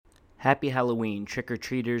Happy Halloween,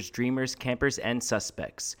 trick-or-treaters, dreamers, campers, and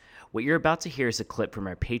suspects. What you're about to hear is a clip from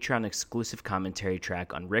our Patreon exclusive commentary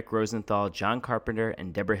track on Rick Rosenthal, John Carpenter,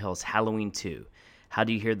 and Deborah Hill's Halloween 2. How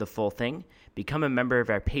do you hear the full thing? Become a member of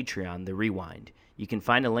our Patreon, The Rewind. You can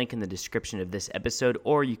find a link in the description of this episode,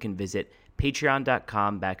 or you can visit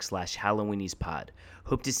patreon.com/HalloweeniesPod.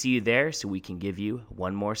 Hope to see you there so we can give you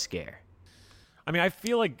one more scare. I mean, I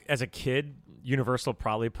feel like as a kid, Universal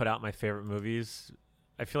probably put out my favorite movies.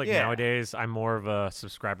 I feel like nowadays I'm more of a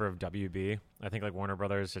subscriber of WB. I think like Warner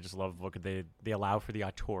Brothers, I just love what they allow for the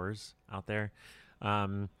auteurs out there.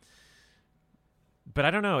 But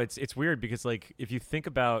I don't know. It's weird because like if you think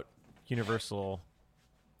about Universal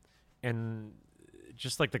and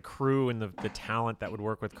just like the crew and the talent that would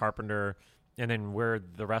work with Carpenter and then where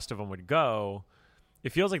the rest of them would go,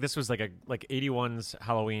 it feels like this was like 81's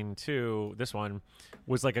Halloween 2. This one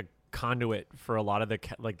was like a conduit for a lot of the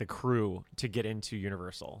crew to get into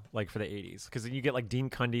Universal, like for the 80s, because then you get like Dean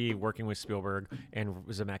Cundey working with Spielberg and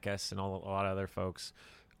Zemeckis and a lot of other folks.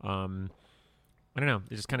 I don't know,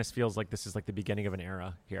 it just kind of feels like this is like the beginning of an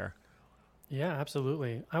era here. Yeah,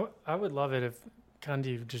 absolutely. I would love it if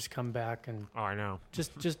Cundey would just come back and I know,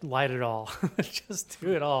 just light it all. Just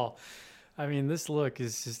do it all. I mean, this look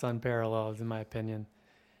is just unparalleled in my opinion.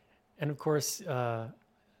 And of course, I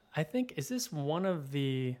think this is one of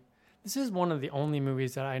the only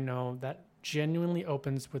movies that I know that genuinely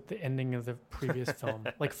opens with the ending of the previous film,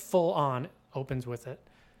 like full on opens with it.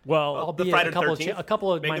 Well, albeit the Friday a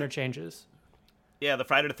couple of minor changes. Yeah, the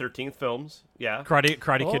Friday the 13th films. Yeah,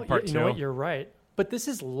 Karate Kid Part 2. You know what? You're right. But this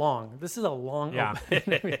is long. This is a long. Yeah.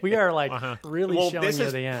 We are like really showing this you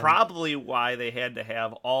is the end. probably why they had to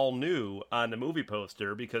have all new on the movie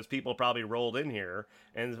poster, because people probably rolled in here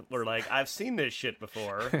and were like, "I've seen this shit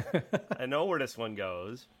before. I know where this one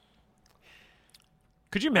goes."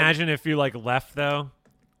 Could you imagine if you like left though?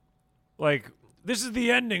 Like, this is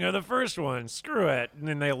the ending of the first one. Screw it. And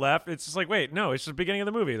then they left. It's just like, wait, no, it's the beginning of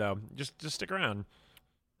the movie though. Just stick around.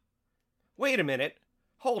 Wait a minute.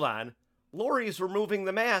 Hold on. Laurie's removing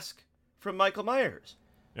the mask from Michael Myers.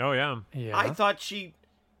 Oh yeah. Yeah. I thought she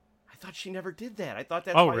never did that. I thought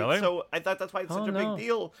that's Oh, why really? I thought that's why it's such a no. big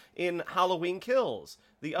deal in Halloween Kills,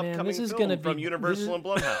 the upcoming this is film gonna from be- Universal and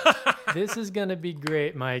Blumhouse. This is going to be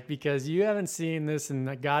great, Mike, because you haven't seen this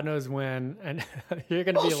in God knows when, and you're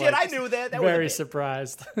going to be Bullshit, like I knew that. That very was a bit.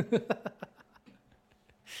 surprised.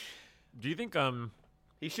 Do you think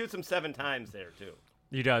He shoots him 7 times there too.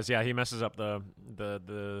 he does? Yeah, he messes up the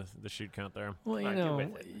shoot count there. Well, you Fine, know,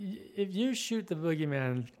 get with it. if you shoot the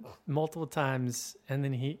boogeyman multiple times and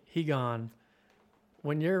then he gone,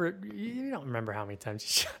 when you don't remember how many times you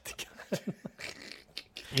shot the gun.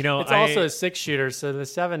 You know, It's also a 6-shooter, so the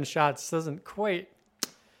 7 shots doesn't quite.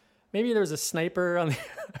 Maybe there was a sniper on the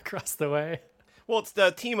across the way. Well, it's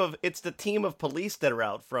the team of police that are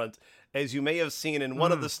out front, as you may have seen in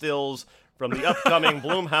one of the stills from the upcoming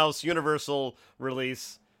Blumhouse Universal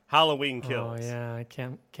release, Halloween Kills. Oh yeah, I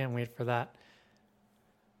can't wait for that.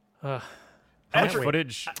 how much Can't wait.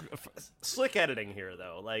 footage. Slick editing here,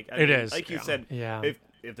 though. Like It is, like you yeah. said. Yeah.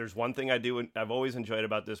 If there's one thing I've always enjoyed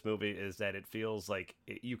about this movie is that it feels like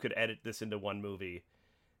you could edit this into one movie.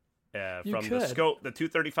 From the could. scope, the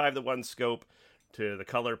 235 to 1 scope, to the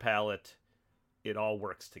color palette, it all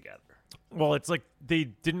works together. Well, it's like they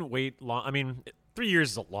didn't wait long. I mean, 3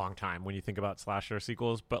 years is a long time when you think about slasher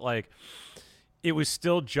sequels, but like it was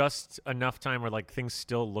still just enough time where like things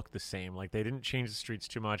still look the same. Like they didn't change the streets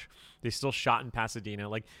too much. They still shot in Pasadena.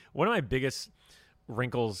 Like one of my biggest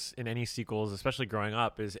wrinkles in any sequels, especially growing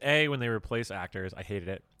up, is when they replace actors. I hated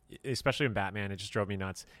it, especially in Batman. It just drove me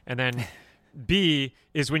nuts. And then B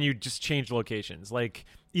is when you just change locations. Like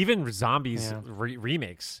even zombies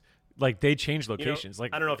remakes. Like they change locations. I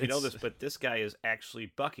don't know if you know this, but this guy is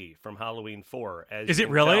actually Bucky from Halloween 4. Is it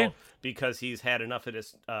really? Because he's had enough of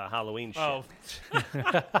this Halloween shit. Oh,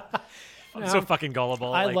 I'm so fucking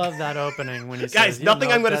gullible. I Like, love that opening when he Guys, says, "You don't nothing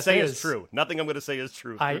know I'm what going to death say is true. Nothing I'm going to say is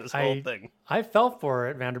true for this whole thing. I fell for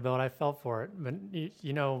it, Vanderbilt. I fell for it. But,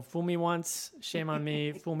 you know, fool me once, shame on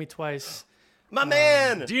me. Fool me twice. My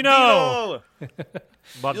man! Dino!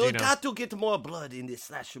 Love You Dino. got to get more blood in these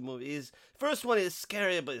slasher movies. First one is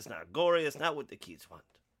scary, but it's not gory. It's not what the kids want.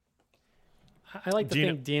 I like to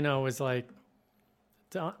Dino- think Dino was like,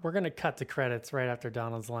 we're going to cut the credits right after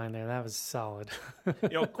Donald's line there. That was solid.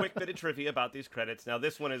 Quick bit of trivia about these credits. Now,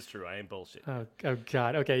 this one is true. I ain't bullshit. Oh,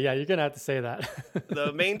 God. Okay, yeah, you're going to have to say that.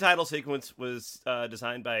 The main title sequence was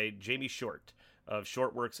designed by Jamie Short of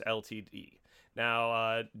Shortworks Ltd.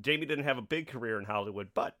 Now, Jamie didn't have a big career in Hollywood,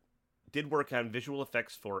 but did work on visual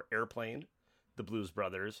effects for Airplane, The Blues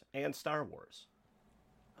Brothers, and Star Wars.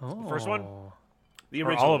 Oh. First one? The Or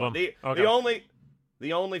original all of one. them?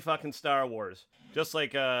 The only fucking Star Wars. Just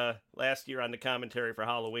like last year on the commentary for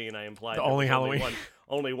Halloween, I implied The there only was Halloween.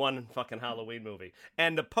 only one fucking Halloween movie.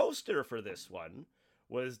 And the poster for this one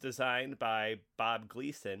was designed by Bob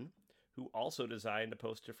Gleason, who also designed a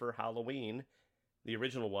poster for Halloween, the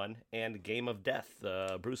original one, and Game of Death,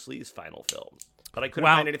 Bruce Lee's final film. But I couldn't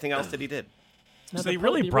Wow. find anything else that he did. So they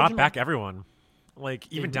really brought back everyone,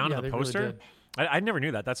 like even down to the really poster. did. I never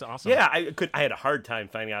knew that. That's awesome. Yeah, I had a hard time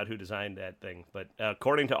finding out who designed that thing, but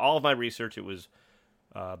according to all of my research, it was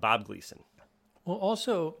Bob Gleason. Well,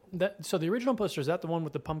 also so the original poster, is that the one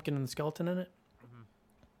with the pumpkin and the skeleton in it?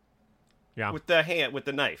 Yeah. With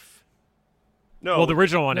the knife. No. Well, the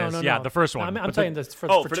original one No, is no, yeah, no. the first one. I'm But saying the, this for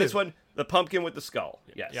for two. this one, the pumpkin with the skull.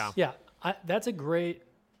 Yes. Yeah. Yeah, that's a great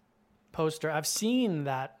poster. I've seen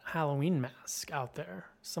that Halloween mask out there.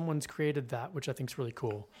 Someone's created that, which I think is really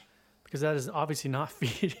cool, because that is obviously not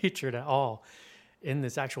featured at all in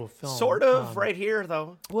this actual film. Sort of right here,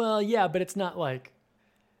 though. Well, yeah, but it's not like.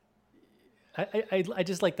 I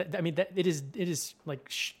just like that. I mean, it is like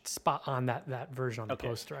spot on that version on the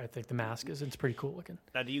poster. I think the mask is. It's pretty cool looking.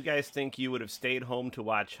 Now, do you guys think you would have stayed home to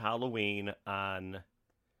watch Halloween on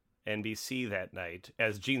NBC that night,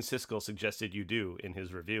 as Gene Siskel suggested you do in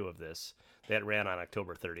his review of this, that ran on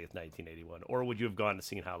October 30th, 1981? Or would you have gone to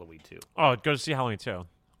see Halloween 2? oh, go to see Halloween 2.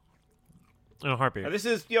 In a heartbeat. Now, this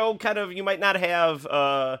is, kind of, you might not have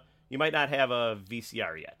a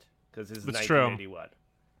VCR yet, because this is That's true. 1981.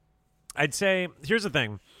 I'd say here's the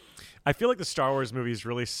thing. I feel like the Star Wars movies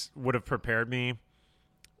really would have prepared me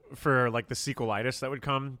for like the sequelitis that would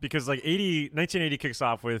come, because like 1980 kicks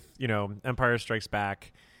off with, Empire Strikes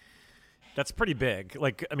Back. That's pretty big.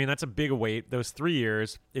 Like, I mean, that's a big wait. Those 3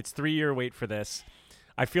 years, it's 3-year wait for this.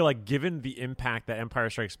 I feel like given the impact that Empire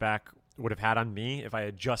Strikes Back would have had on me if I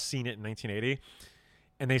had just seen it in 1980,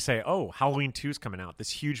 and they say, oh, Halloween 2 is coming out,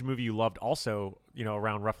 this huge movie you loved also,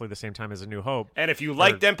 around roughly the same time as A New Hope. And if you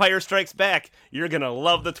liked Empire Strikes Back, you're going to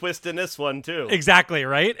love the twist in this one, too. Exactly,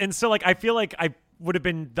 right? And so, like, I feel like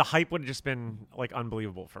the hype would have just been, like,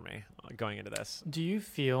 unbelievable for me going into this. Do you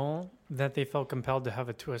feel that they felt compelled to have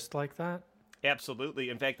a twist like that Absolutely.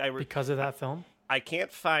 In fact, because of that film? I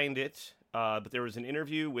can't find it, but there was an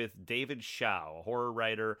interview with David Shaw, a horror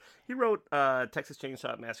writer. He wrote Texas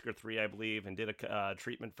Chainsaw Massacre 3, I believe, and did a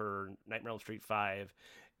treatment for Nightmare on Elm Street 5.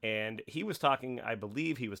 And he was talking, I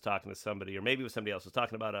believe he was talking to somebody, or maybe it was somebody else, was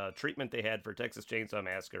talking about a treatment they had for Texas Chainsaw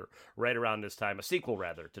Massacre right around this time, a sequel,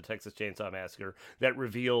 rather, to Texas Chainsaw Massacre, that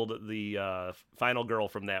revealed the final girl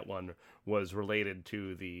from that one was related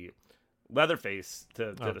to the Leatherface,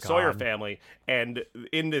 to the Sawyer family. And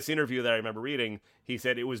in this interview that I remember reading, he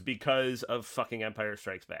said it was because of fucking Empire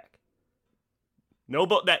Strikes Back.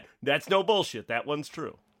 That's no bullshit. That one's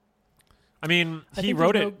true. I mean, he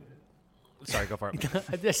wrote it. Sorry, go for it.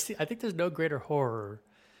 I think there's no greater horror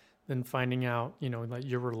than finding out, like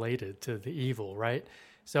you're related to the evil, right?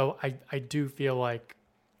 So I do feel like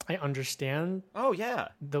I understand. Oh yeah,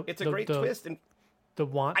 it's a great twist, and the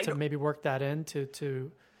want to maybe work that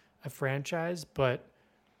into a franchise, but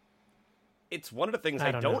it's one of the things I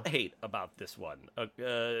don't hate about this one.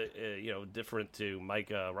 Different to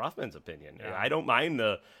Mike Rothman's opinion. Yeah. I don't mind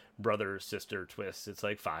the brother sister twist. It's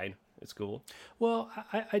like fine, it's cool. Well,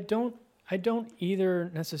 I don't either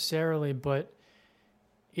necessarily, but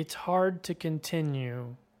it's hard to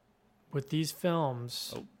continue with these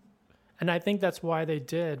films. Oh. And I think that's why they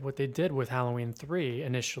did what they did with Halloween 3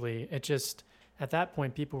 initially. It just, at that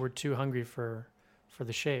point, people were too hungry for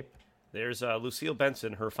the shape. There's Lucille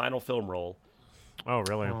Benson, her final film role. Oh,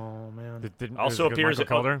 really? Oh, man. Also appears at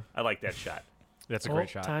Calder. I like that shot. That's a great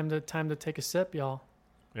shot. Time to take a sip, y'all.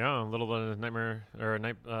 Yeah, a little bit of Nightmare or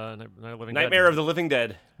Night of the Living Dead. Nightmare of the Living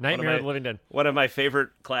Dead. Nightmare of the Living Dead. One of my favorite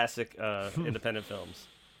classic independent films.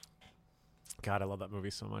 God, I love that movie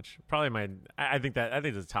so much. Probably I think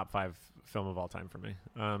it's a top 5 film of all time for me.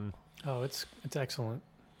 It's excellent.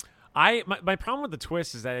 My problem with the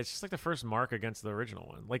twist is that it's just like the first mark against the original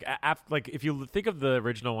one. Like if you think of the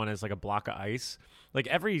original one as like a block of ice, like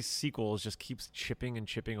every sequel just keeps chipping and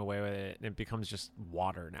chipping away with it, and it becomes just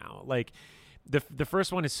water now. Like the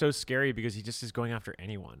first one is so scary because he just is going after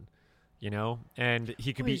anyone, and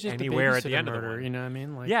he could be anywhere at the end of the one. You know what I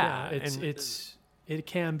mean? Like, yeah, it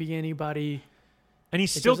can be anybody, and he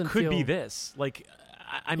still could be this. Like,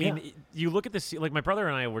 I mean, you look at this. Like my brother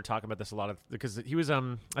and I were talking about this a lot because he was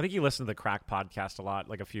I think he listened to the Crack podcast a lot,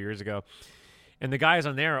 like a few years ago, and the guys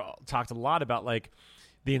on there talked a lot about like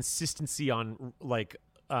the insistency on like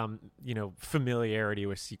familiarity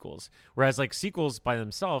with sequels, whereas like sequels by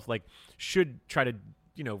themselves like should try to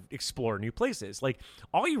explore new places. Like,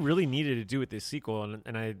 all you really needed to do with this sequel,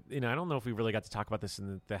 and I don't know if we really got to talk about this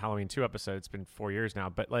in the Halloween 2 episode. It's been 4 years now,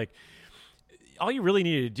 but like, all you really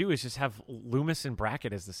needed to do is just have Loomis and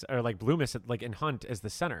Brackett or like Loomis and Hunt as the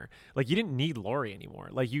center. Like, you didn't need Laurie anymore.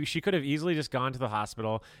 Like, she could have easily just gone to the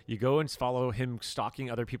hospital. You go and follow him stalking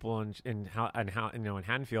other people in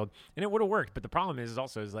Haddonfield, and it would have worked. But the problem is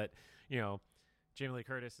that Jamie Lee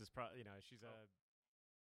Curtis is she's a